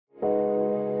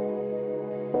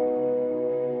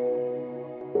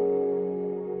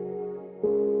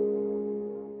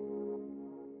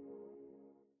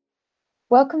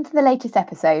Welcome to the latest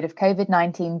episode of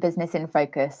COVID-19 Business in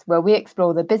Focus, where we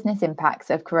explore the business impacts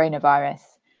of coronavirus.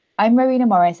 I'm Rowena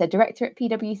Morris, a director at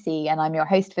PwC, and I'm your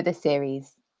host for this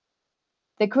series.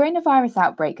 The coronavirus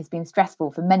outbreak has been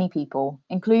stressful for many people,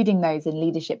 including those in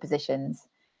leadership positions.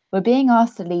 We're being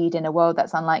asked to lead in a world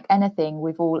that's unlike anything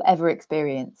we've all ever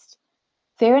experienced.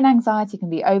 Fear and anxiety can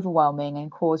be overwhelming and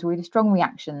cause really strong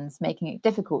reactions, making it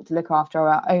difficult to look after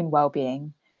our own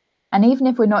well-being. And even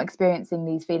if we're not experiencing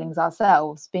these feelings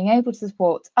ourselves, being able to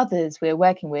support others we're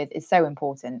working with is so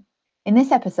important. In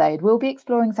this episode, we'll be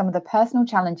exploring some of the personal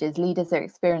challenges leaders are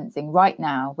experiencing right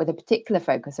now, with a particular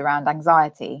focus around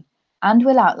anxiety. And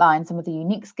we'll outline some of the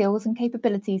unique skills and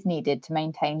capabilities needed to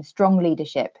maintain strong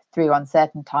leadership through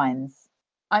uncertain times.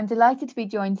 I'm delighted to be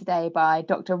joined today by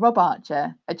Dr. Rob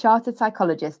Archer, a Chartered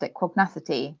Psychologist at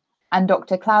Cognacity, and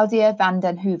Dr. Claudia Van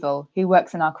Den Heuvel, who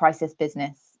works in our crisis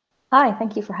business. Hi,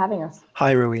 thank you for having us.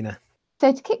 Hi, Rowena.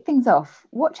 So to kick things off,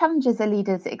 what challenges are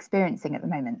leaders experiencing at the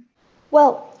moment?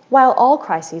 Well, while all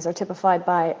crises are typified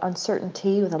by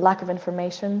uncertainty with a lack of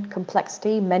information,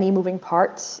 complexity, many moving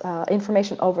parts,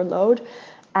 information overload,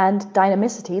 and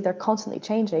dynamicity, they're constantly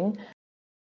changing.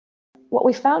 What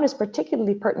we found is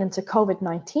particularly pertinent to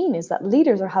COVID-19 is that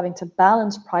leaders are having to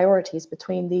balance priorities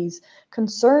between these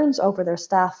concerns over their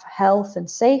staff health and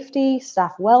safety,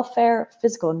 staff welfare,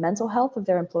 physical and mental health of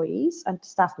their employees, and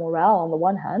staff morale on the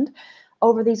one hand,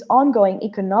 over these ongoing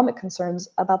economic concerns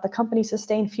about the company's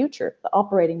sustained future, the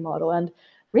operating model, and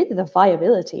really the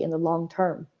viability in the long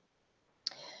term.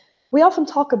 We often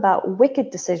talk about wicked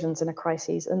decisions in a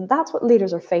crisis, and that's what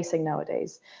leaders are facing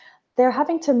nowadays. They're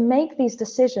having to make these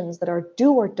decisions that are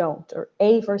do or don't, or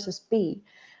A versus B,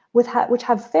 which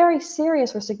have very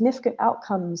serious or significant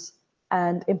outcomes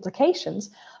and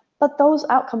implications, but those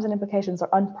outcomes and implications are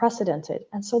unprecedented.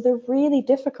 And so they're really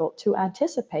difficult to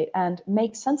anticipate and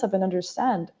make sense of and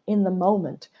understand in the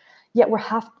moment. Yet we're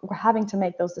having to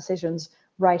make those decisions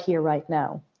right here, right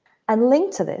now. And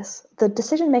linked to this, the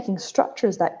decision-making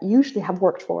structures that usually have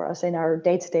worked for us in our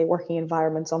day-to-day working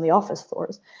environments on the office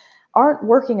floors aren't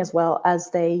working as well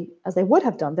as they would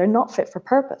have done. They're not fit for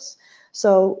purpose.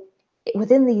 So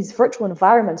within these virtual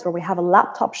environments where we have a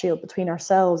laptop shield between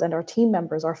ourselves and our team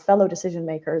members, our fellow decision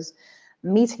makers,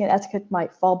 meeting and etiquette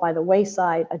might fall by the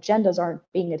wayside, agendas aren't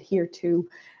being adhered to,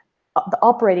 the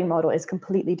operating model is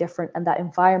completely different, and that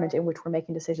environment in which we're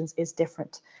making decisions is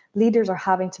different. Leaders are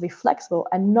having to be flexible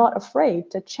and not afraid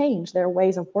to change their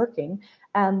ways of working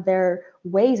and their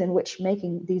ways in which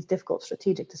making these difficult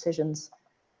strategic decisions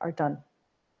are done.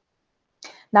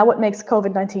 Now, what makes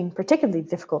COVID-19 particularly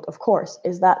difficult, of course,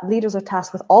 is that leaders are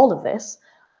tasked with all of this,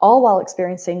 all while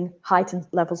experiencing heightened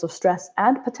levels of stress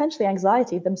and potentially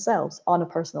anxiety themselves on a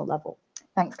personal level.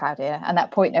 Thanks, Claudia. And that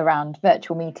point around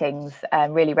virtual meetings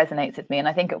really resonates with me. And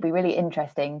I think it'll be really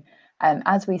interesting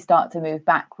as we start to move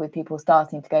back with people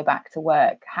starting to go back to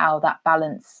work, how that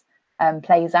balance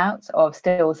plays out of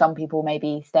still some people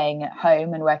maybe staying at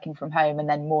home and working from home, and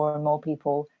then more and more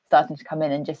people starting to come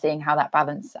in, and just seeing how that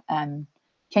balance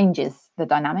changes the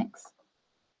dynamics.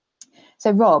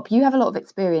 So Rob, you have a lot of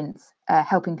experience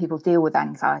helping people deal with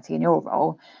anxiety in your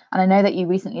role. And I know that you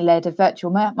recently led a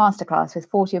virtual masterclass with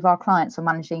 40 of our clients on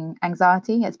managing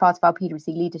anxiety as part of our PwC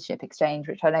Leadership Exchange,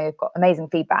 which I know you've got amazing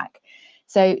feedback.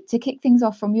 So to kick things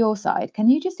off from your side, can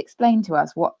you just explain to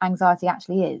us what anxiety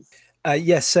actually is?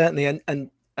 Yes, certainly.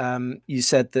 And you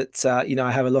said that,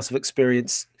 I have a lot of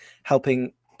experience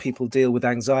helping people deal with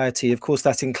anxiety. Of course,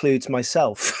 that includes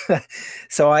myself.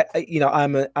 So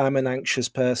I'm an anxious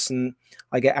person.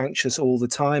 I get anxious all the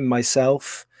time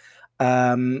myself.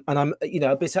 And I'm,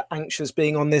 a bit anxious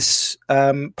being on this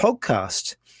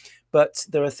podcast. But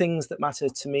there are things that matter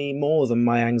to me more than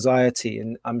my anxiety.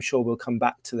 And I'm sure we'll come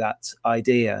back to that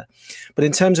idea. But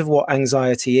in terms of what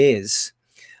anxiety is,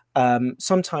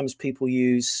 sometimes people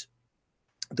use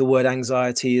the word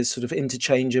anxiety as sort of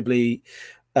interchangeably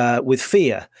with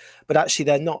fear, but actually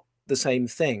they're not the same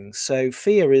thing. So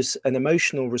fear is an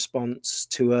emotional response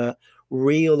to a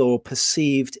real or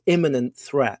perceived imminent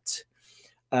threat,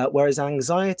 whereas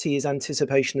anxiety is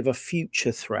anticipation of a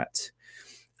future threat.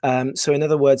 So in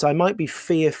other words, I might be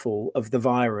fearful of the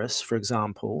virus, for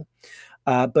example,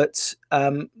 but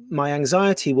my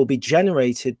anxiety will be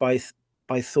generated by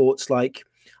thoughts like,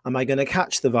 am I going to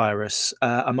catch the virus?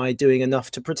 Am I doing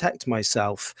enough to protect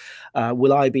myself?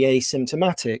 Will I be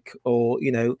asymptomatic? Or,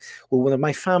 will one of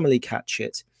my family catch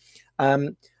it?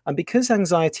 And because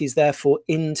anxiety is therefore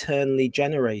internally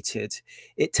generated,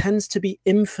 it tends to be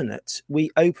infinite. We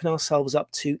open ourselves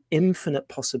up to infinite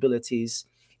possibilities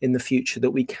in the future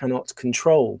that we cannot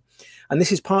control. And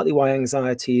this is partly why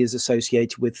anxiety is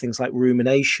associated with things like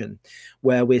rumination,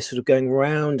 where we're sort of going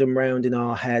round and round in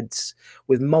our heads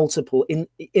with multiple,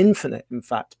 infinite, in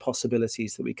fact,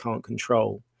 possibilities that we can't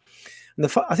control. And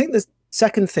I think the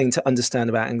second thing to understand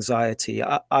about anxiety,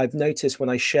 I've noticed when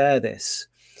I share this,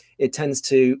 it tends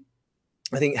to,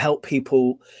 I think, help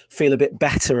people feel a bit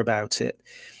better about it.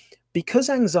 Because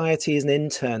anxiety is an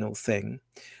internal thing,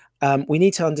 we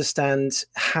need to understand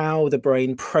how the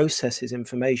brain processes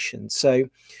information. So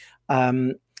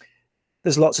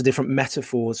there's lots of different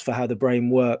metaphors for how the brain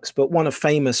works, but one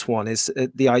famous one is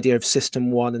the idea of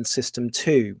system 1 and system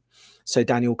 2. So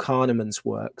Daniel Kahneman's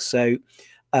work. So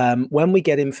when we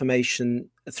get information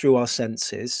through our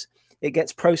senses, it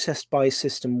gets processed by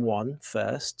system 1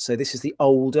 first. So this is the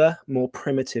older, more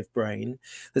primitive brain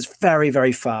that's very,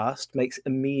 very fast, makes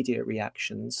immediate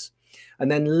reactions. And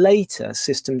then later,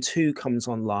 system 2 comes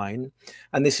online.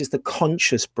 And this is the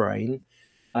conscious brain,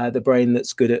 the brain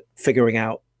that's good at figuring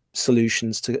out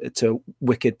solutions to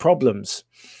wicked problems.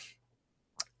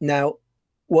 Now,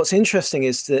 what's interesting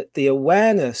is that the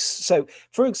awareness. So,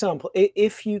 for example,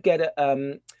 if you get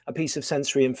a piece of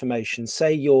sensory information,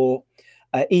 say your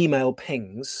email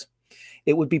pings,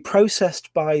 it would be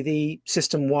processed by the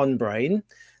system 1 brain,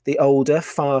 the older,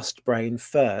 fast brain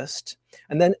first,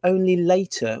 and then only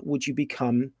later would you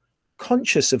become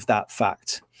conscious of that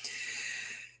fact.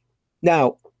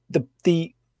 Now,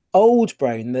 the old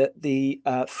brain, the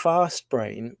fast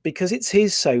brain, because it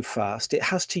is so fast, it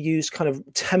has to use kind of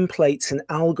templates and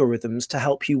algorithms to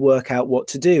help you work out what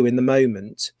to do in the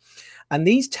moment. And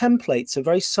these templates are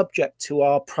very subject to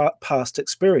our past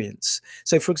experience.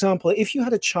 So, for example, if you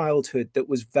had a childhood that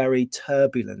was very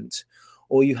turbulent,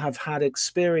 or you have had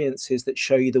experiences that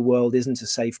show you the world isn't a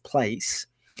safe place,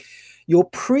 your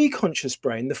pre-conscious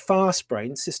brain, the fast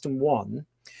brain, system 1,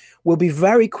 will be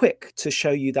very quick to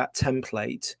show you that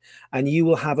template, and you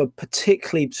will have a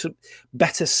particularly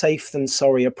better safe than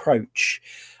sorry approach.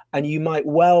 And you might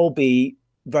well be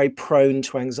very prone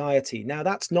to anxiety. Now,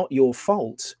 that's not your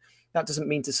fault. That doesn't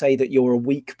mean to say that you're a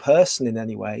weak person in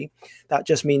any way. That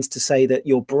just means to say that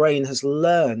your brain has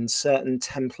learned certain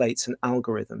templates and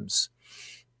algorithms.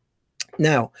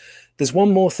 Now, there's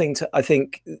one more thing to, I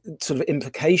think, sort of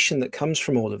implication that comes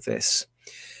from all of this.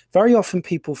 Very often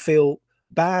people feel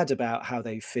bad about how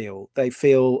they feel. They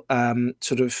feel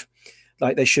sort of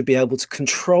like they should be able to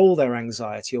control their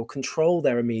anxiety or control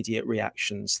their immediate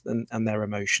reactions and their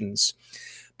emotions.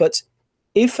 But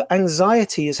if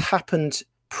anxiety has happened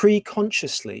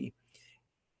pre-consciously,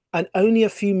 and only a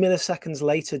few milliseconds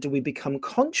later do we become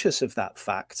conscious of that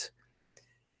fact,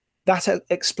 that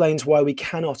explains why we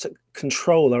cannot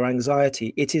control our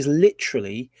anxiety. It is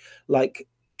literally like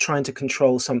trying to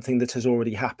control something that has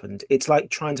already happened. It's like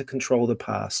trying to control the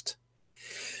past.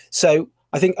 So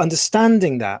I think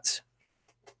understanding that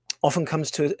often comes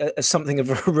to as something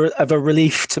of a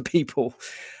relief to people.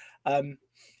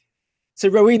 So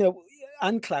Rowena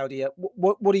and Claudia,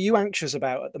 what are you anxious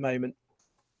about at the moment?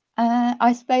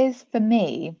 I suppose for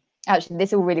me, actually,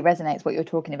 this all really resonates what you're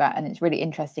talking about, and it's really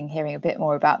interesting hearing a bit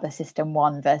more about the system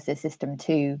 1 versus system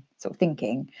 2 sort of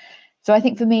thinking. So I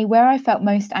think for me, where I felt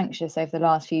most anxious over the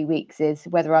last few weeks is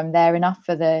whether I'm there enough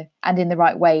for and in the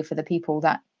right way for the people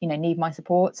that, need my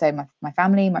support. So my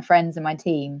family, my friends, and my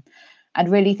team,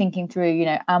 and really thinking through,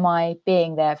 am I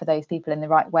being there for those people in the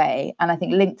right way? And I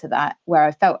think linked to that, where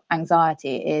I felt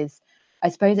anxiety is, I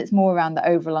suppose it's more around the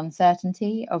overall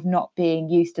uncertainty of not being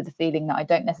used to the feeling that I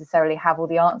don't necessarily have all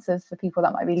the answers for people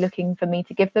that might be looking for me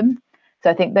to give them. So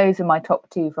I think those are my top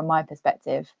 2 from my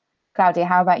perspective. Claudia,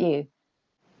 how about you?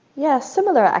 Yeah,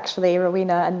 similar actually,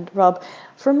 Rowena and Rob.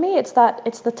 For me, it's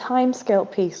the time scale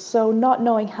piece. So not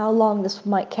knowing how long this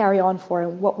might carry on for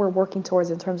and what we're working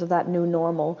towards in terms of that new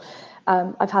normal.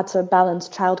 I've had to balance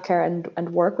childcare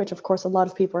and work, which of course a lot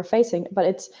of people are facing, but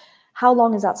it's how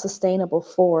long is that sustainable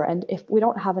for? And if we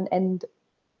don't have an end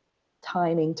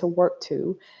timing to work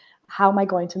to, how am I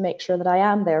going to make sure that I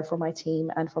am there for my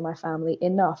team and for my family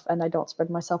enough, and I don't spread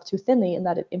myself too thinly and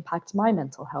that it impacts my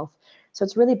mental health? So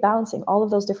it's really balancing all of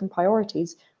those different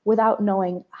priorities without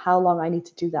knowing how long I need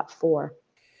to do that for.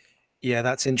 Yeah,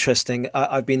 that's interesting.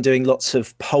 I've been doing lots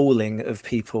of polling of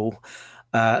people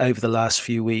over the last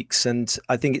few weeks, and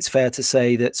I think it's fair to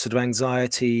say that sort of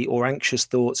anxiety or anxious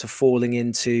thoughts are falling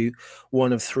into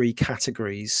one of 3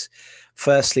 categories.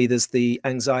 Firstly, there's the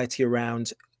anxiety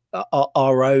around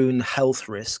our own health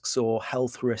risks or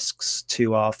health risks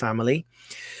to our family.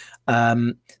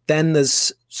 Then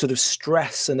there's sort of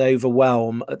stress and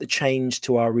overwhelm at the change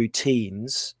to our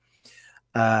routines.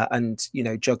 And,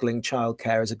 juggling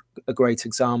childcare is a great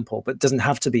example, but it doesn't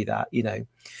have to be that,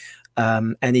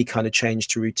 Any kind of change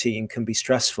to routine can be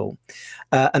stressful.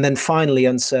 And then finally,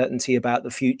 uncertainty about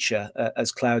the future,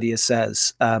 as Claudia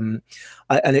says. And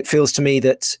it feels to me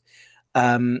that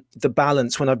the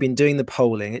balance, when I've been doing the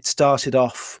polling, it started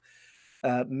off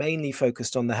mainly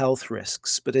focused on the health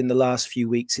risks, but in the last few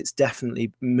weeks, it's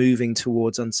definitely moving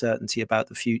towards uncertainty about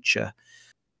the future.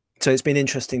 So it's been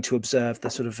interesting to observe the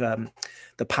sort of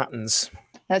the patterns.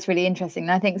 That's really interesting.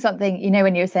 And I think something,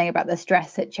 when you were saying about the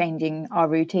stress at changing our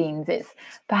routines, it's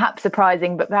perhaps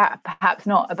surprising, but perhaps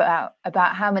not,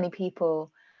 about how many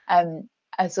people are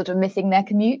sort of missing their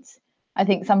commutes. I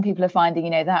think some people are finding,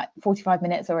 that 45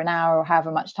 minutes or an hour or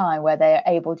however much time where they're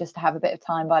able just to have a bit of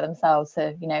time by themselves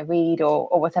to, read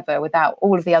or whatever without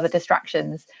all of the other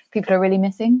distractions, people are really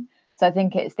missing. So I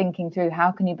think it's thinking through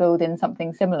how can you build in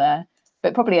something similar,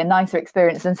 but probably a nicer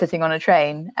experience than sitting on a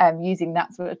train, using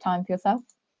that sort of time for yourself.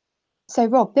 So,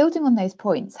 Rob, building on those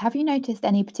points, have you noticed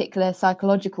any particular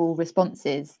psychological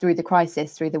responses through the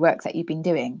crisis, through the work that you've been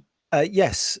doing?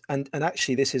 Yes, and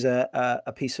actually, this is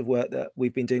a piece of work that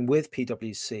we've been doing with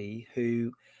PwC,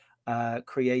 who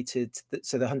created the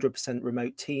 100%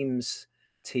 remote teams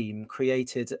team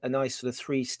created a nice sort of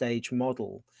 3-stage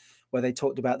model where they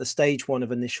talked about the stage 1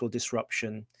 of initial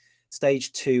disruption,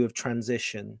 stage 2 of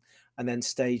transition, and then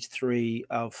stage 3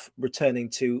 of returning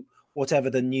to whatever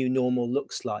the new normal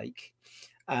looks like.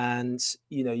 And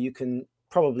you can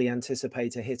probably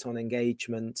anticipate a hit on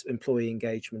engagement, employee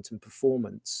engagement, and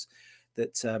performance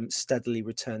that steadily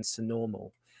returns to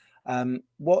normal.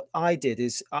 What I did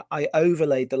is I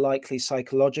overlaid the likely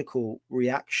psychological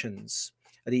reactions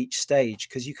at each stage,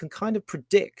 because you can kind of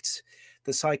predict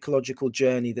the psychological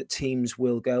journey that teams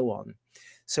will go on.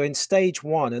 So in stage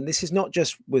 1, and this is not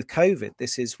just with COVID,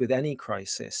 this is with any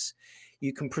crisis,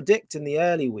 you can predict in the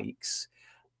early weeks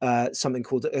something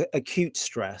called acute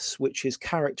stress, which is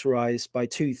characterized by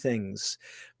 2 things: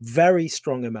 very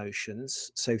strong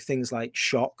emotions, so things like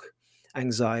shock,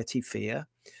 anxiety, fear,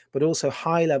 but also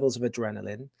high levels of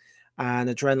adrenaline. And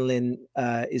adrenaline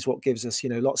is what gives us,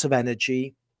 lots of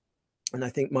energy. And I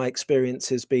think my experience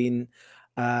has been,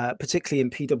 particularly in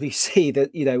PwC,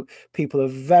 that, people are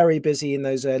very busy in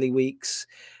those early weeks.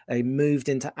 They moved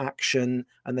into action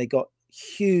and they got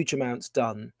huge amounts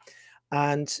done.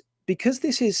 And because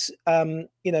this is,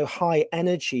 high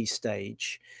energy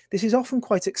stage, this is often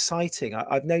quite exciting.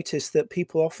 I've noticed that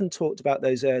people often talked about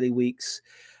those early weeks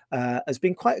as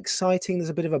being quite exciting. There's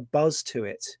a bit of a buzz to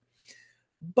it.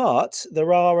 But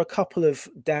there are a couple of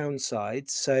downsides.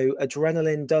 So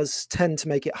adrenaline does tend to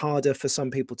make it harder for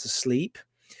some people to sleep.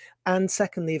 And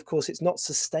secondly, of course, it's not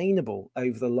sustainable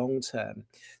over the long term.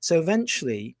 So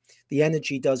eventually the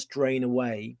energy does drain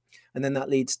away. And then that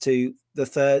leads to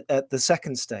the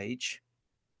second stage.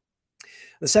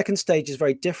 The second stage is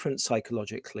very different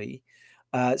psychologically.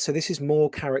 So this is more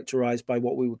characterized by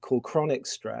what we would call chronic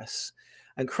stress.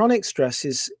 And chronic stress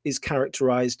is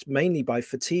characterized mainly by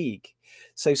fatigue.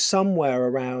 So somewhere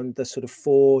around the sort of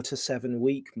 4 to 7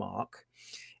 week mark,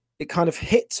 it kind of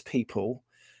hits people,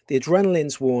 the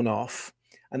adrenaline's worn off,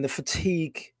 and the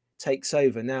fatigue takes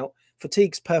over. Now,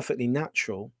 fatigue's perfectly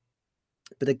natural,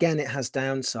 but again, it has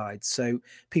downsides. So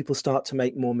people start to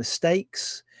make more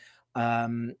mistakes.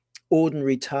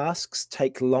 Ordinary tasks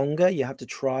take longer. You have to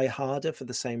try harder for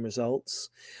the same results.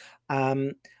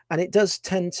 And it does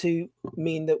tend to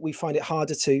mean that we find it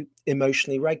harder to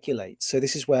emotionally regulate. So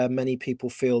this is where many people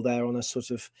feel they're on a sort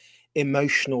of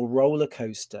emotional roller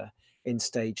coaster in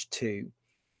stage 2.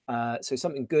 So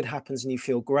something good happens and you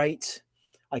feel great,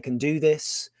 I can do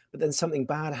this, but then something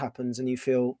bad happens and you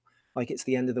feel like it's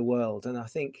the end of the world. And I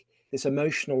think this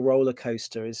emotional roller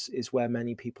coaster is where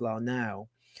many people are now.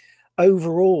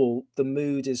 Overall, the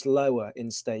mood is lower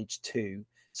in stage 2.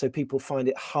 So people find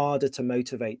it harder to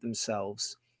motivate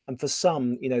themselves. And for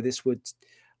some, this would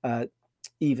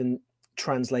even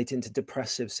translate into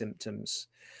depressive symptoms.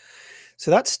 So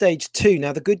that's stage 2.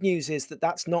 Now, the good news is that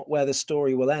that's not where the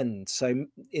story will end. So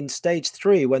in stage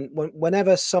 3,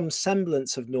 whenever some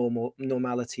semblance of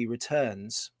normality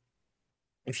returns,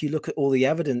 if you look at all the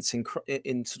evidence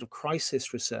in sort of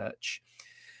crisis research,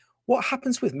 what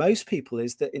happens with most people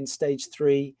is that in stage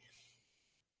 3,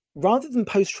 rather than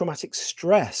post-traumatic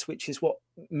stress, which is what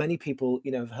many people,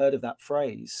 have heard of that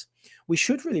phrase, we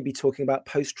should really be talking about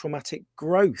post-traumatic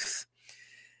growth.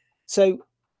 So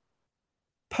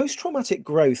post-traumatic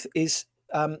growth is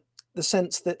the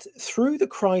sense that through the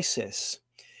crisis,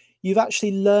 you've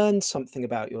actually learned something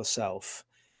about yourself,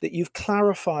 that you've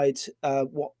clarified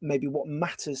what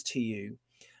matters to you,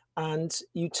 and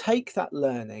you take that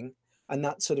learning and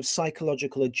that sort of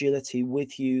psychological agility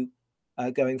with you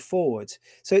going forward.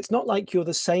 So it's not like you're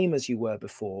the same as you were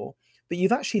before, but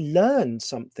you've actually learned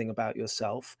something about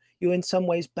yourself. You're in some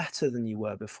ways better than you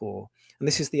were before. And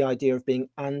this is the idea of being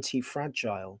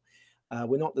anti-fragile.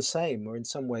 We're not the same. We're in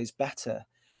some ways better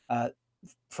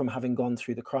from having gone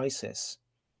through the crisis.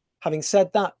 Having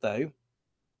said that, though,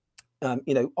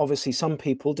 obviously some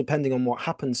people, depending on what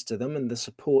happens to them and the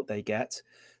support they get,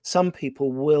 some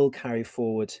people will carry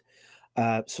forward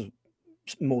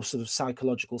more sort of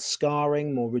psychological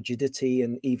scarring, more rigidity,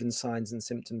 and even signs and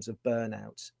symptoms of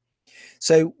burnout.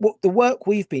 So what the work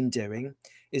we've been doing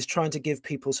is trying to give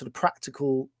people sort of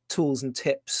practical tools and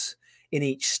tips in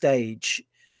each stage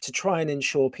to try and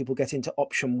ensure people get into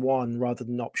option 1 rather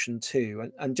than option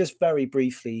 2. And just very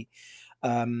briefly,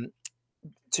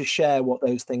 to share what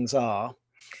those things are.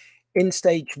 In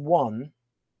stage 1,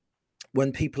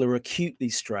 when people are acutely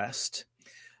stressed,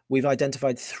 we've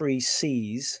identified 3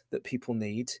 C's that people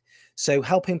need. So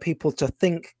helping people to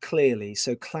think clearly.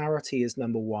 So clarity is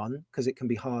number 1, because it can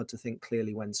be hard to think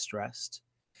clearly when stressed.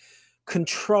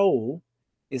 Control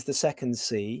is the second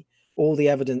C. All the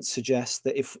evidence suggests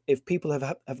that if people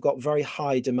have got very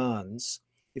high demands,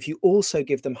 if you also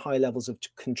give them high levels of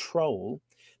control,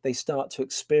 they start to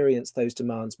experience those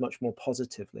demands much more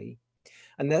positively.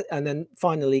 And then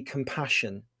finally,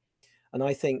 compassion. And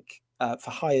I think for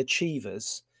high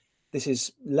achievers, this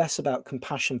is less about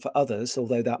compassion for others,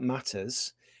 although that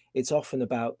matters. It's often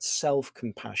about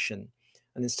self-compassion.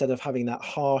 And instead of having that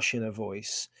harsh inner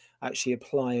voice, actually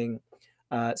applying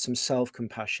some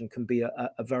self-compassion can be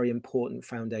a very important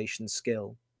foundation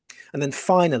skill. And then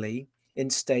finally, in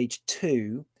stage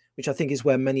 2, which I think is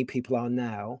where many people are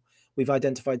now, we've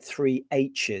identified 3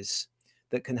 H's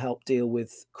that can help deal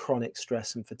with chronic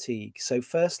stress and fatigue. So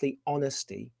firstly,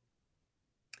 honesty.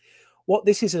 What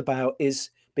this is about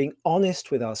is being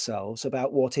honest with ourselves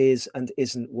about what is and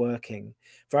isn't working.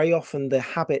 Very often the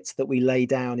habits that we lay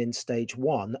down in stage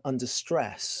 1 under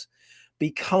stress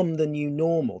become the new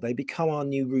normal. They become our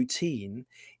new routine,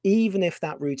 even if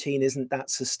that routine isn't that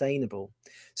sustainable.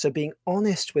 So being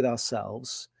honest with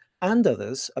ourselves and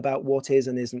others about what is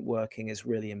and isn't working is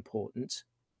really important.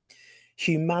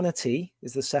 Humanity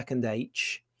is the second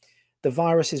H. The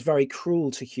virus is very cruel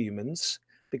to humans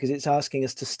because it's asking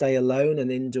us to stay alone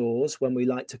and indoors when we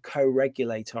like to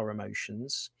co-regulate our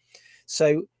emotions.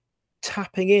 So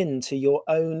tapping into your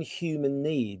own human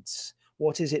needs.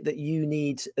 What is it that you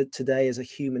need today as a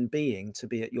human being to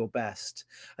be at your best?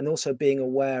 And also being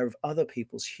aware of other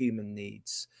people's human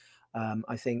needs,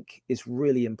 I think is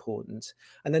really important.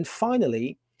 And then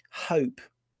finally, hope.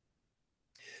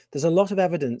 There's a lot of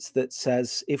evidence that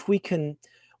says if we can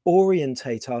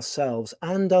orientate ourselves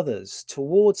and others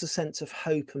towards a sense of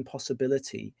hope and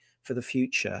possibility for the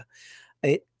future,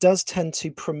 it does tend to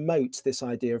promote this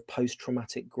idea of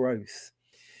post-traumatic growth.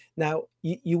 Now,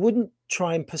 you wouldn't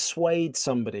try and persuade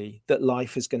somebody that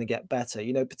life is going to get better,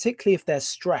 particularly if they're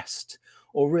stressed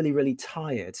or really, really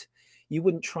tired. You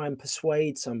wouldn't try and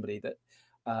persuade somebody that,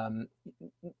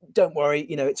 don't worry,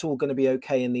 it's all going to be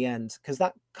okay in the end, because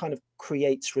that kind of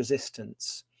creates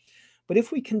resistance. But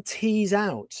if we can tease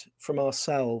out from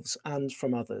ourselves and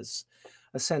from others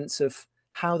a sense of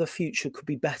how the future could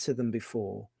be better than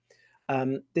before,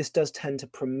 this does tend to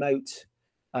promote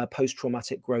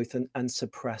post-traumatic growth and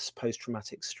suppress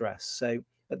post-traumatic stress. So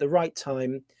at the right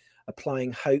time,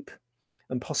 applying hope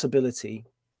and possibility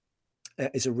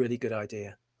is a really good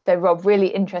idea. So Rob, really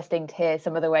interesting to hear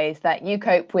some of the ways that you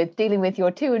cope with dealing with your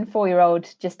 2 and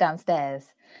 4-year-old just downstairs.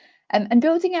 And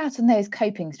building out on those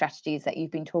coping strategies that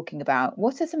you've been talking about,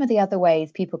 what are some of the other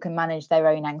ways people can manage their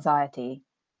own anxiety?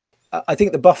 I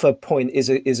think the buffer point is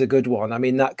a good one. I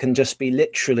mean, that can just be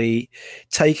literally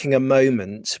taking a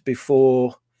moment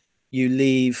before you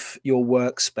leave your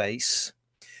workspace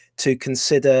to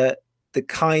consider the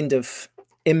kind of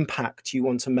impact you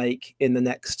want to make in the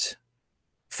next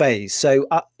phase. So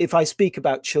if I speak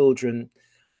about children,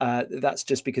 that's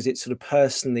just because it sort of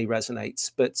personally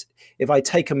resonates. But if I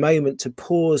take a moment to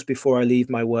pause before I leave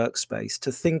my workspace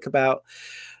to think about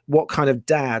what kind of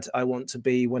dad I want to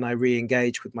be when I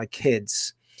re-engage with my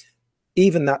kids,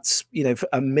 even that's, for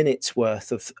a minute's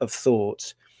worth of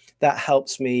thought, that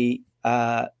helps me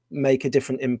make a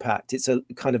different impact. It's a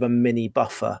kind of a mini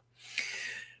buffer.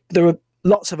 There are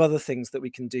lots of other things that we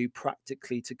can do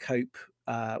practically to cope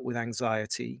with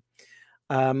anxiety.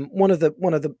 One of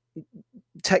the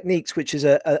techniques, which is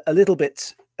a little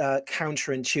bit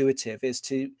counterintuitive, is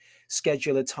to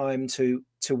schedule a time to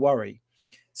worry.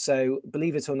 So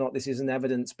believe it or not, this is an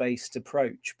evidence-based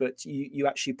approach, but you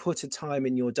actually put a time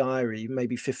in your diary,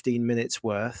 maybe 15 minutes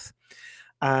worth,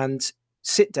 and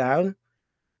sit down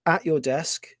at your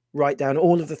desk, write down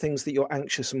all of the things that you're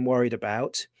anxious and worried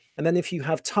about. And then if you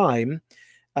have time,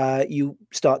 you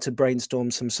start to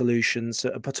brainstorm some solutions,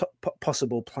 a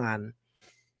possible plan.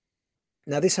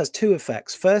 Now, this has two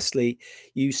effects. Firstly,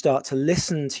 you start to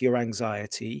listen to your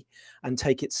anxiety and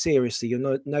take it seriously.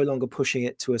 You're no longer pushing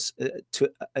it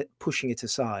pushing it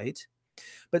aside.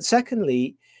 But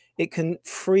secondly, it can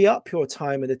free up your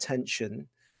time and attention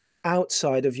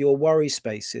outside of your worry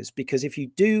spaces, because if you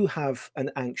do have an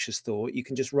anxious thought, you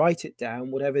can just write it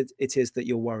down, whatever it is that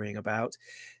you're worrying about,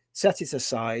 set it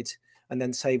aside, and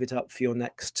then save it up for your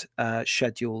next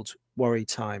scheduled worry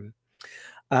time.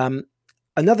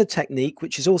 Another technique,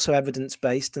 which is also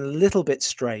evidence-based and a little bit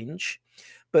strange,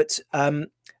 but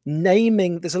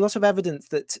there's a lot of evidence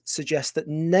that suggests that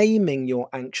naming your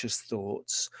anxious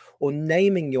thoughts or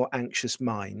naming your anxious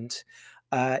mind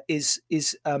is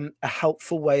a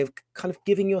helpful way of kind of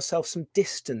giving yourself some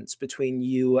distance between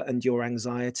you and your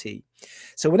anxiety.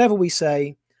 So whenever we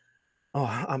say,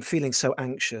 oh, I'm feeling so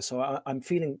anxious, or I'm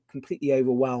feeling completely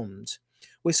overwhelmed,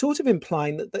 we're sort of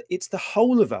implying that it's the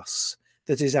whole of us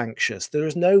that is anxious. There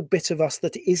is no bit of us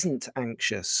that isn't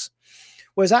anxious.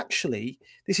 Whereas actually,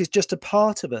 this is just a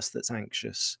part of us that's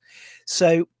anxious.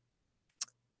 So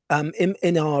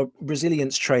in our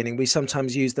resilience training, we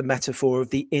sometimes use the metaphor of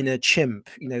the inner chimp,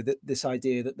 this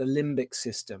idea that the limbic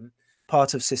system,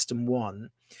 part of system 1,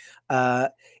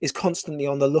 is constantly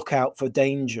on the lookout for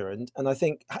danger. And I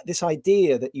think this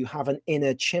idea that you have an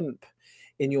inner chimp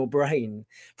in your brain,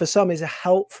 for some, is a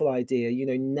helpful idea.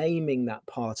 Naming that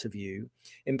part of you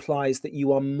implies that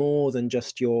you are more than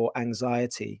just your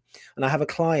anxiety. And I have a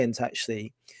client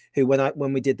actually who,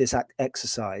 when we did this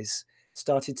exercise,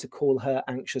 started to call her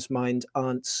anxious mind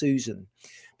Aunt Susan,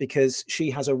 because she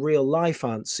has a real life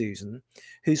Aunt Susan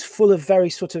who's full of very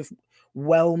sort of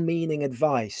well-meaning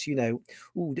advice.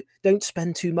 Ooh, don't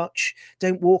spend too much,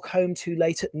 don't walk home too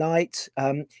late at night,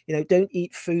 don't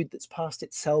eat food that's past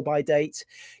its sell-by date.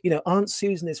 Aunt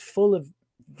Susan is full of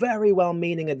very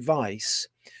well-meaning advice,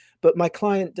 but my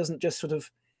client doesn't just sort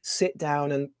of sit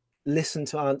down and listen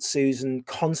to Aunt Susan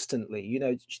constantly.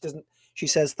 She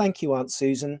says, thank you, Aunt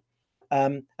Susan,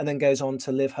 and then goes on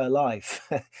to live her life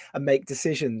and make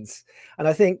decisions. And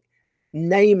I think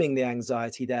naming the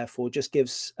anxiety, therefore, just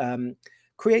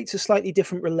creates a slightly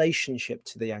different relationship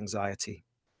to the anxiety.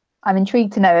 I'm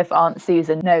intrigued to know if Aunt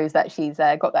Susan knows that she's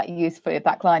got that use for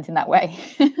that client in that way.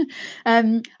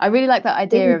 I really like that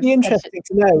idea. It would be interesting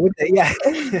to know, wouldn't it? Yeah.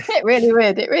 It really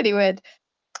would. It really would.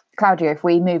 Claudia, if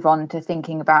we move on to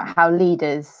thinking about how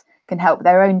leaders can help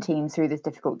their own teams through this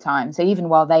difficult time, so even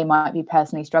while they might be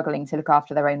personally struggling to look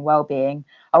after their own well-being,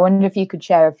 I wonder if you could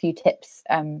share a few tips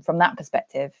from that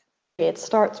perspective. It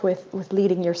starts with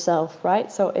leading yourself,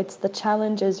 right? So the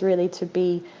challenge is really to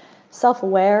be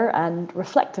self-aware and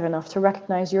reflective enough to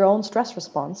recognize your own stress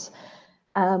response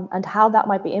and how that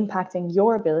might be impacting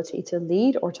your ability to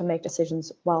lead or to make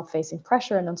decisions while facing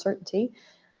pressure and uncertainty.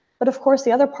 But of course,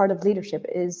 the other part of leadership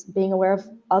is being aware of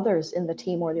others in the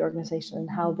team or the organization and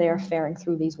how they're faring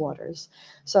through these waters.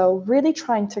 So really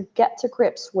trying to get to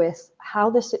grips with how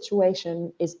this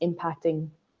situation is impacting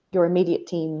your immediate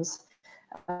teams,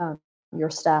 your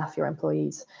staff, your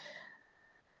employees.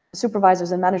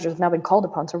 Supervisors and managers have now been called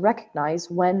upon to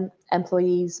recognize when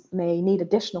employees may need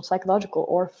additional psychological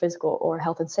or physical or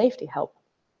health and safety help.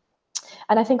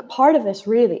 And I think part of this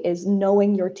really is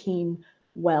knowing your team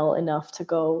well enough to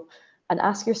go and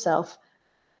ask yourself,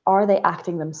 are they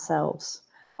acting themselves?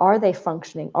 Are they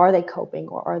functioning? Are they coping?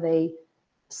 Or are they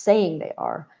saying they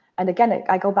are? And again,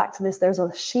 I go back to this, there's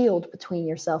a shield between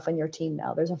yourself and your team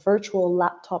now. There's a virtual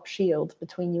laptop shield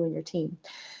between you and your team.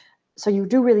 So you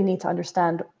do really need to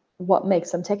understand what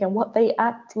makes them tick and what they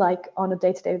act like on a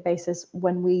day-to-day basis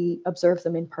when we observe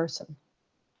them in person.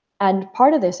 And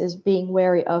part of this is being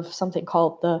wary of something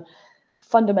called the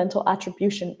fundamental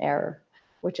attribution error,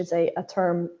 which is a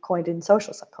term coined in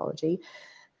social psychology,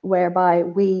 whereby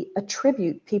we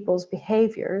attribute people's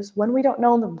behaviors when we don't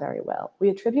know them very well. We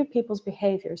attribute people's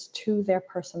behaviors to their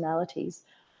personalities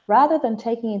rather than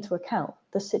taking into account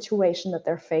the situation that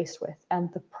they're faced with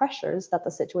and the pressures that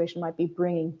the situation might be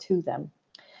bringing to them.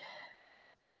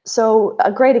 So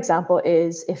a great example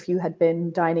is if you had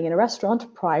been dining in a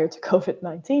restaurant prior to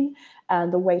COVID-19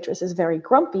 and the waitress is very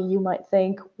grumpy, you might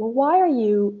think, well, why are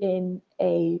you in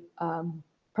a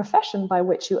profession by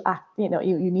which you act, you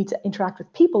need to interact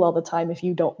with people all the time if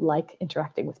you don't like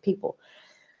interacting with people?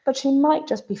 But she might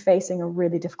just be facing a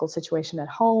really difficult situation at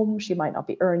home. She might not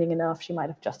be earning enough. She might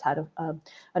have just had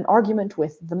an argument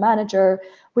with the manager.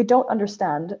 We don't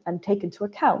understand and take into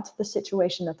account the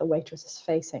situation that the waitress is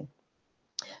facing.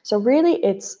 So really,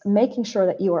 it's making sure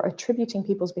that you are attributing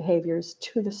people's behaviors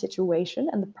to the situation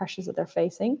and the pressures that they're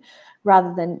facing,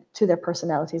 rather than to their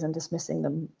personalities and dismissing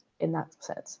them in that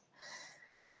sense.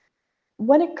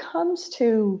 When it comes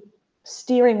to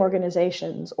steering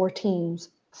organizations or teams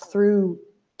through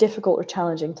difficult or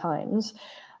challenging times,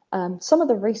 some of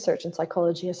the research in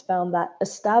psychology has found that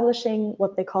establishing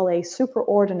what they call a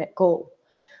superordinate goal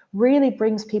really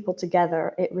brings people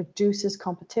together. It reduces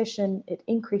competition, it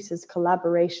increases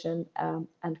collaboration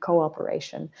and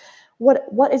cooperation.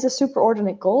 What is a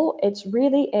superordinate goal? It's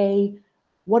really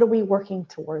what are we working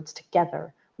towards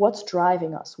together? What's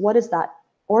driving us? What is that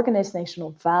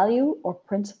organizational value or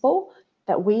principle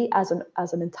that we as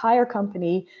an entire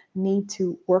company need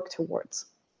to work towards?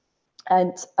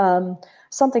 And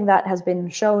something that has been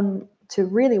shown to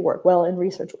really work well in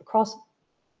research across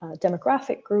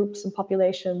demographic groups and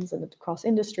populations and across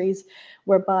industries,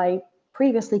 whereby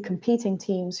previously competing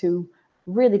teams who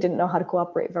really didn't know how to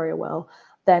cooperate very well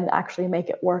then actually make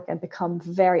it work and become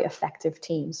very effective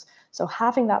teams. So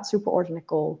having that superordinate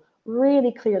goal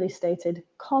really clearly stated,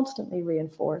 constantly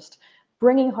reinforced,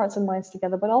 bringing hearts and minds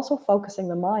together, but also focusing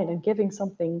the mind and giving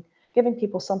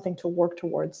people something to work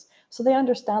towards, so they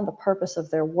understand the purpose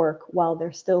of their work while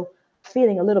they're still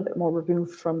feeling a little bit more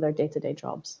removed from their day-to-day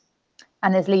jobs.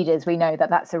 And as leaders, we know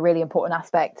that that's a really important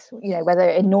aspect, whether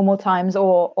in normal times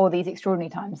or these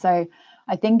extraordinary times. So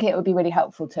I think it would be really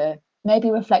helpful to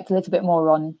maybe reflect a little bit more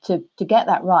on to get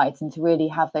that right and to really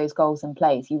have those goals in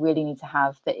place. You really need to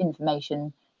have the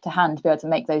information to hand to be able to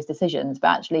make those decisions. But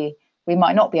actually, we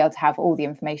might not be able to have all the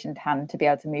information to hand to be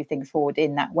able to move things forward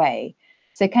in that way.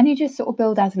 So can you just sort of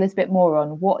build out a little bit more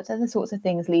on what are the sorts of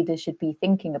things leaders should be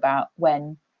thinking about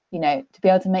when, to be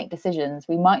able to make decisions?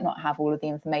 We might not have all of the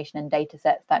information and data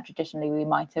sets that traditionally we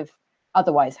might have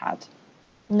otherwise had.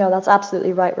 No, that's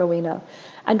absolutely right, Rowena.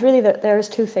 And really, there's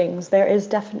two things. There is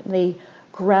definitely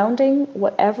grounding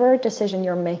whatever decision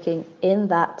you're making in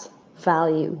that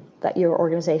value that your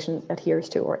organization adheres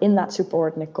to, or in that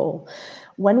superordinate goal.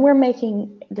 When we're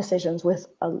making decisions with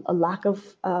a lack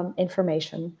of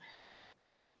information,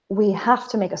 we have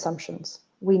to make assumptions.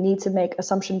 We need to make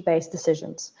assumption-based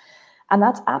decisions. And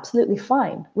that's absolutely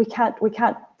fine. We can't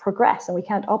progress and we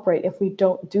can't operate if we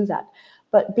don't do that.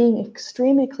 But being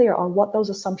extremely clear on what those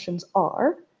assumptions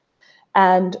are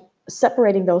and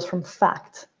separating those from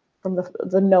fact, from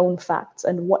the known facts,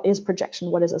 and what is projection,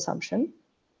 what is assumption,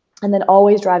 and then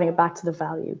always driving it back to the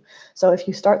value. So if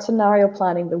you start scenario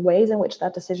planning the ways in which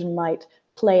that decision might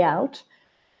play out,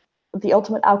 the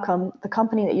ultimate outcome, the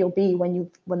company that you'll be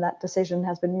when that decision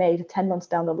has been made 10 months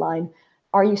down the line,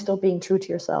 are you still being true to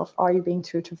yourself? Are you being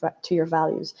true to your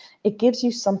values? It gives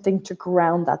you something to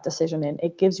ground that decision in.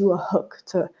 It gives you a hook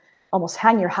to almost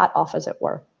hang your hat off, as it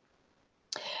were.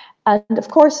 And of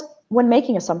course, when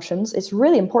making assumptions, it's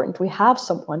really important we have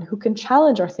someone who can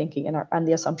challenge our thinking and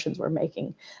the assumptions we're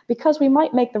making, because we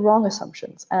might make the wrong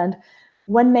assumptions. And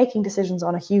when making decisions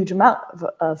on a huge amount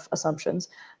of assumptions,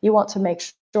 you want to make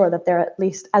sure that they're at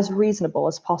least as reasonable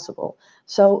as possible.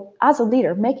 So as a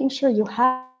leader, making sure you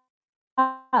have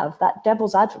that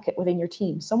devil's advocate within your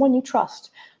team, someone you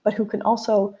trust, but who can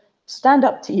also stand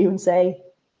up to you and say,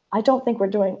 I don't think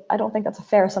that's a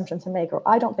fair assumption to make, or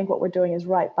I don't think what we're doing is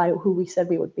right by who we said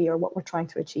we would be or what we're trying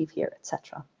to achieve here,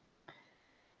 etc.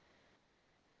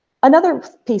 Another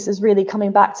piece is really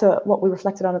coming back to what we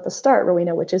reflected on at the start,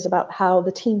 Rowena, which is about how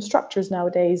the team structures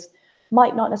nowadays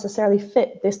might not necessarily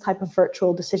fit this type of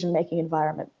virtual decision-making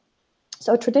environment.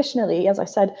 So traditionally, as I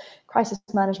said, crisis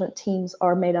management teams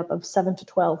are made up of 7 to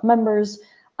 12 members.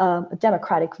 A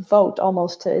democratic vote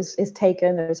almost is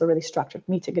taken. There's a really structured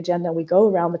meeting agenda. We go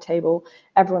around the table.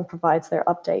 Everyone provides their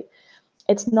update.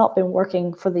 It's not been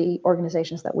working for the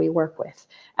organizations that we work with.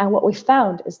 And what we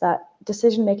found is that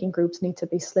decision-making groups need to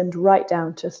be slimmed right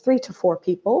down to 3 to 4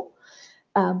 people,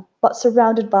 but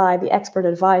surrounded by the expert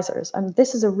advisors. And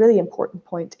this is a really important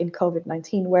point in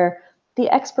COVID-19, where the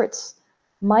experts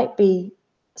might be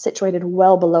situated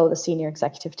well below the senior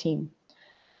executive team.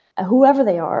 Whoever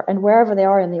they are and wherever they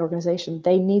are in the organization,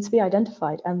 they need to be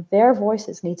identified, and their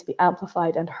voices need to be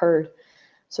amplified and heard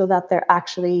so that they're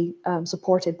actually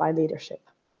supported by leadership.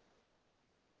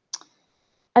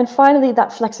 And finally,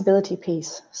 that flexibility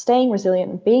piece, staying resilient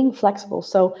and being flexible.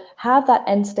 So have that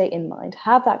end state in mind,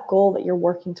 have that goal that you're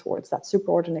working towards, that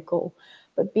superordinate goal,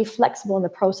 but be flexible in the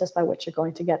process by which you're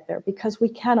going to get there, because we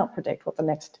cannot predict what the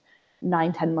next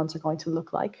 9-10 months are going to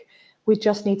look like. We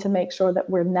just need to make sure that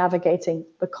we're navigating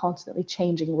the constantly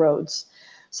changing roads.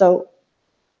 So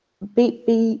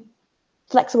be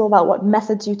flexible about what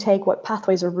methods you take, what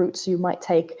pathways or routes you might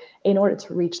take in order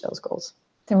to reach those goals.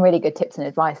 Some really good tips and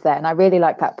advice there. And I really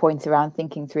like that point around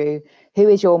thinking through who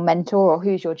is your mentor or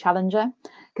who's your challenger.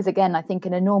 Because again, I think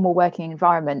in a normal working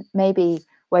environment, maybe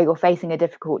where you're facing a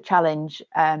difficult challenge,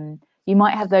 you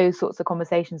might have those sorts of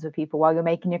conversations with people while you're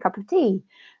making your cup of tea,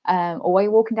 or while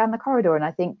you're walking down the corridor. And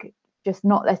I think just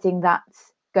not letting that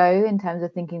go in terms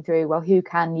of thinking through, well, who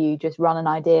can you just run an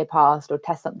idea past or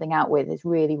test something out with is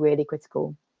really, really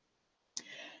critical.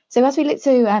 So as we look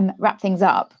to wrap things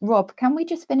up, Rob, can we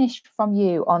just finish from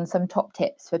you on some top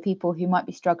tips for people who might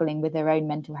be struggling with their own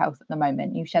mental health at the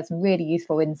moment? You've shared some really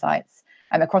useful insights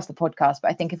across the podcast, but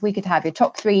I think if we could have your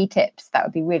top 3 tips, that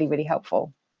would be really, really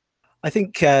helpful. I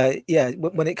think,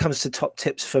 when it comes to top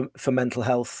tips for mental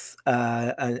health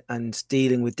and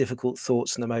dealing with difficult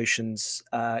thoughts and emotions,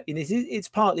 it's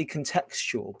partly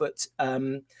contextual, but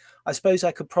I suppose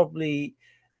I could probably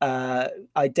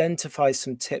identify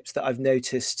some tips that I've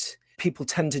noticed people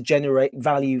tend to generate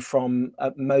value from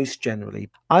most generally.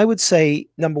 I would say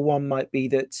number 1 might be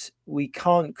that we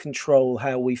can't control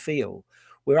how we feel.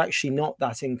 We're actually not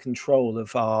that in control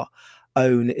of our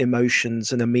own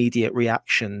emotions and immediate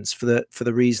reactions for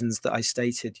the reasons that I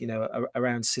stated,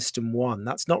 around system 1.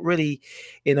 That's not really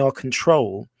in our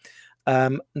control.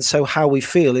 And so how we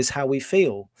feel is how we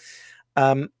feel.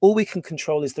 All we can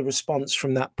control is the response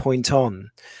from that point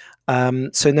on.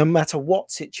 So no matter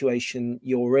what situation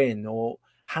you're in or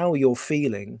how you're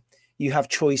feeling, you have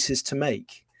choices to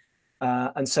make.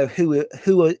 And so who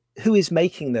is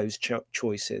making those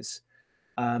choices?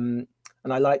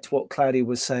 And I liked what Claudia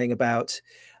was saying about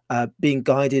being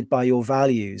guided by your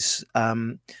values.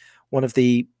 One of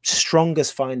the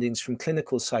strongest findings from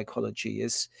clinical psychology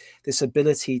is this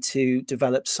ability to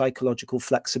develop psychological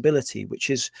flexibility, which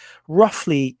is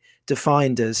roughly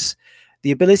defined as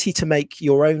the ability to make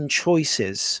your own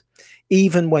choices,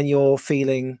 even when you're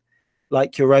feeling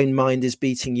like your own mind is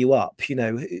beating you up.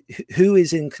 Who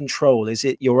is in control? Is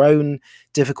it your own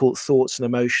difficult thoughts and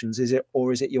emotions? Is it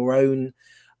your own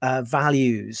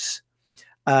values?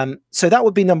 So that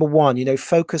would be number 1,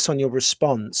 focus on your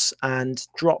response and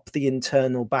drop the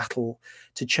internal battle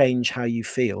to change how you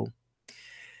feel.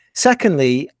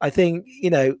 Secondly, I think,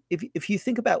 if you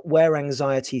think about where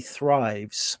anxiety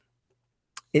thrives,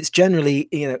 it's generally,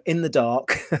 in the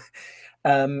dark.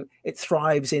 It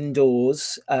thrives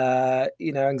indoors.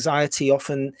 Anxiety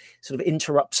often sort of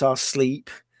interrupts our sleep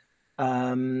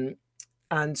and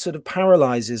sort of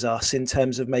paralyzes us in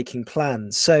terms of making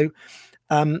plans. So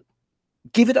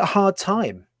give it a hard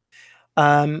time.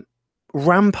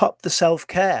 Ramp up the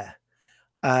self-care.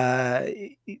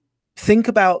 Think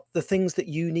about the things that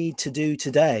you need to do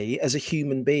today as a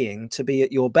human being to be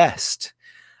at your best.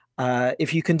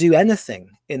 If you can do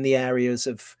anything in the areas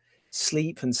of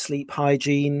sleep and sleep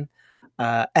hygiene,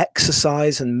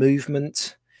 exercise and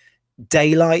movement,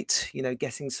 daylight,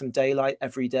 getting some daylight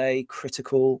every day,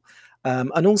 critical,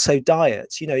 and also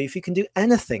diet. If you can do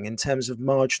anything in terms of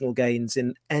marginal gains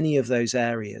in any of those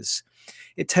areas,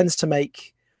 it tends to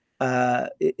make,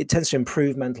 it tends to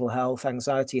improve mental health.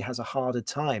 Anxiety has a harder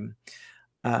time.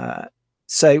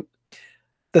 So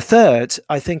the third,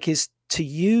 I think, is to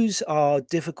use our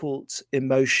difficult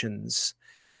emotions,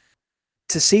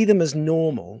 to see them as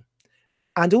normal,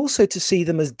 and also to see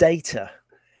them as data.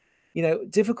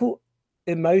 Difficult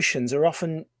emotions are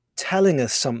often telling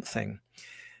us something.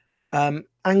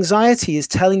 Anxiety is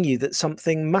telling you that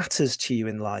something matters to you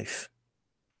in life.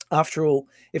 After all,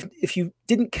 if you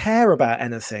didn't care about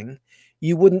anything,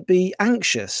 you wouldn't be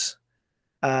anxious.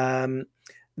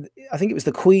 I think it was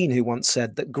the Queen who once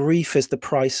said that grief is the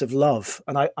price of love.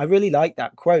 And I really like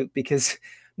that quote, because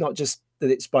not just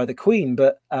that it's by the Queen,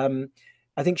 but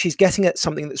I think she's getting at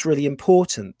something that's really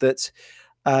important, that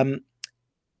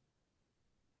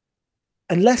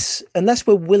unless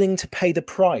we're willing to pay the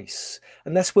price,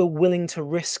 unless we're willing to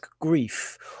risk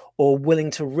grief or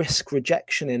willing to risk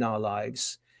rejection in our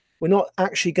lives, we're not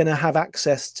actually going to have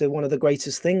access to one of the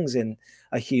greatest things in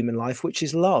a human life, which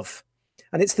is love.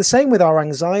 And it's the same with our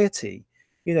anxiety.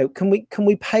 Can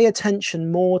we pay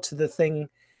attention more to the thing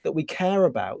that we care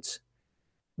about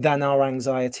than our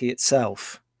anxiety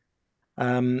itself?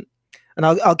 And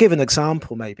I'll give an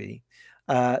example, maybe.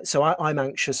 So I'm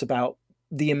anxious about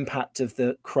the impact of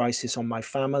the crisis on my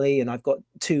family, and I've got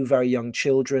 2 very young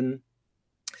children,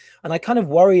 and I kind of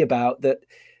worry about that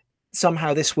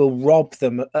somehow this will rob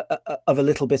them of a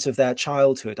little bit of their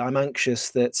childhood. I'm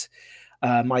anxious that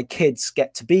my kids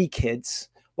get to be kids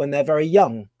when they're very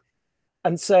young.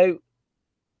 And so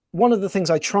one of the things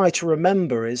I try to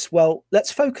remember is, well,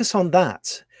 let's focus on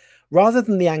that. Rather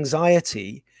than the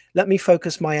anxiety, let me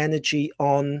focus my energy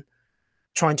on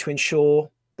trying to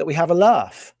ensure that we have a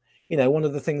laugh. One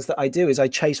of the things that I do is I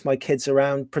chase my kids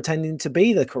around pretending to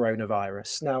be the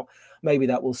coronavirus. Now, maybe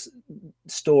that will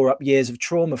store up years of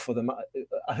trauma for them.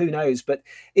 Who knows? But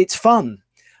it's fun.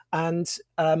 And,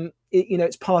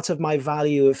 it's part of my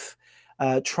value of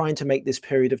trying to make this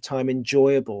period of time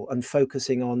enjoyable and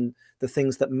focusing on the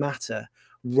things that matter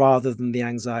rather than the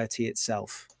anxiety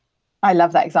itself. I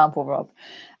love that example, Rob.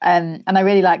 And I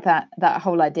really like that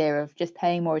whole idea of just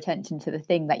paying more attention to the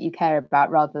thing that you care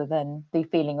about rather than the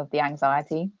feeling of the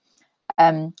anxiety.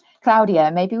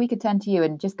 Claudia, maybe we could turn to you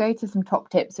and just go to some top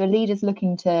tips for leaders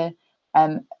looking to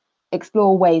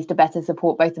explore ways to better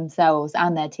support both themselves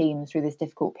and their teams through this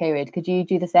difficult period. Could you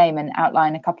do the same and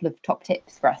outline a couple of top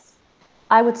tips for us?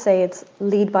 I would say it's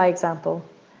lead by example.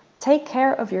 Take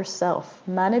care of yourself.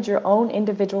 Manage your own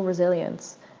individual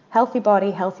resilience. Healthy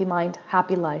body, healthy mind,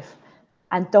 happy life.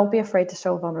 And don't be afraid to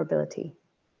show vulnerability.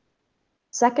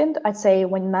 Second, I'd say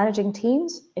when managing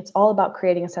teams, it's all about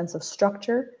creating a sense of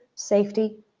structure,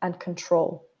 safety, and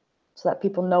control so that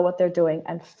people know what they're doing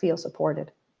and feel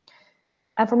supported.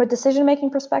 And from a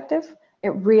decision-making perspective, it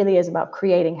really is about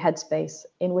creating headspace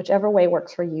in whichever way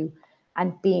works for you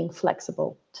and being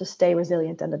flexible to stay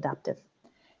resilient and adaptive.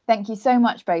 Thank you so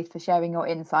much both for sharing your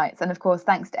insights, and of course,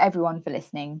 thanks to everyone for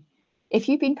listening. If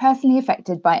you've been personally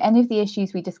affected by any of the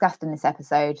issues we discussed in this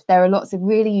episode, there are lots of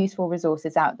really useful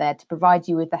resources out there to provide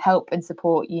you with the help and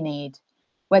support you need.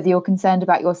 Whether you're concerned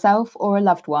about yourself or a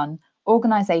loved one,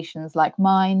 organisations like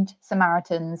Mind,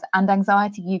 Samaritans, and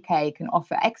Anxiety UK can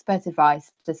offer expert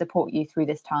advice to support you through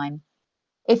this time.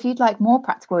 If you'd like more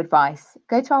practical advice,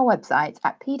 go to our website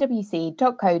at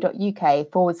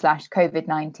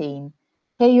pwc.co.uk/COVID-19.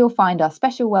 Here you'll find our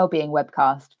special wellbeing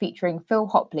webcast featuring Phil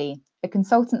Hopley, a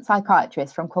consultant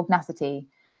psychiatrist from Cognacity,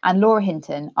 and Laura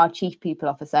Hinton, our Chief People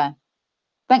Officer.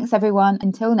 Thanks everyone.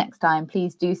 Until next time,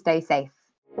 please do stay safe.